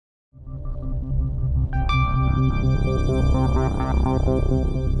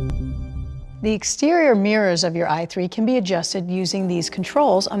The exterior mirrors of your i3 can be adjusted using these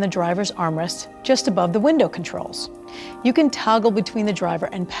controls on the driver's armrest just above the window controls. You can toggle between the driver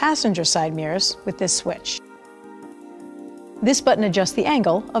and passenger side mirrors with this switch. This button adjusts the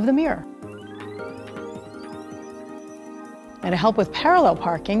angle of the mirror. Now, to help with parallel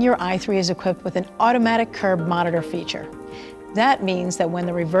parking, your i3 is equipped with an automatic curb monitor feature. That means that when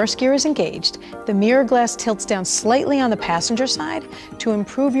the reverse gear is engaged, the mirror glass tilts down slightly on the passenger side to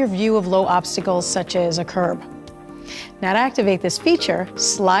improve your view of low obstacles such as a curb. Now, to activate this feature,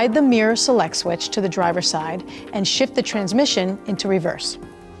 slide the mirror select switch to the driver's side and shift the transmission into reverse.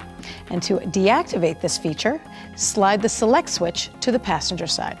 And to deactivate this feature, slide the select switch to the passenger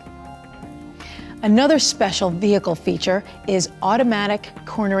side. Another special vehicle feature is automatic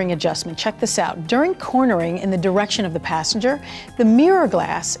cornering adjustment. Check this out. During cornering in the direction of the passenger, the mirror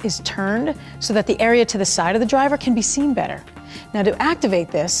glass is turned so that the area to the side of the driver can be seen better. Now, to activate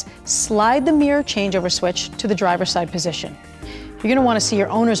this, slide the mirror changeover switch to the driver's side position. You're going to want to see your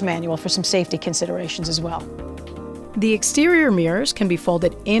owner's manual for some safety considerations as well. The exterior mirrors can be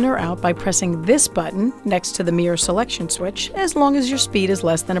folded in or out by pressing this button next to the mirror selection switch, as long as your speed is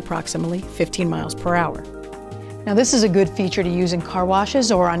less than approximately 15 miles per hour. Now, this is a good feature to use in car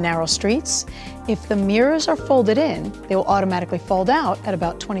washes or on narrow streets. If the mirrors are folded in, they will automatically fold out at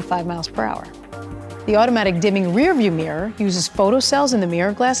about 25 miles per hour. The automatic dimming rear view mirror uses photocells in the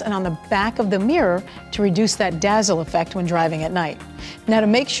mirror glass and on the back of the mirror to reduce that dazzle effect when driving at night. Now, to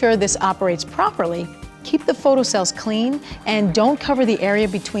make sure this operates properly, keep the photocells clean and don't cover the area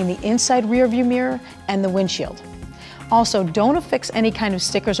between the inside rear view mirror and the windshield. Also, don't affix any kind of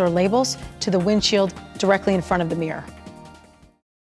stickers or labels to the windshield directly in front of the mirror.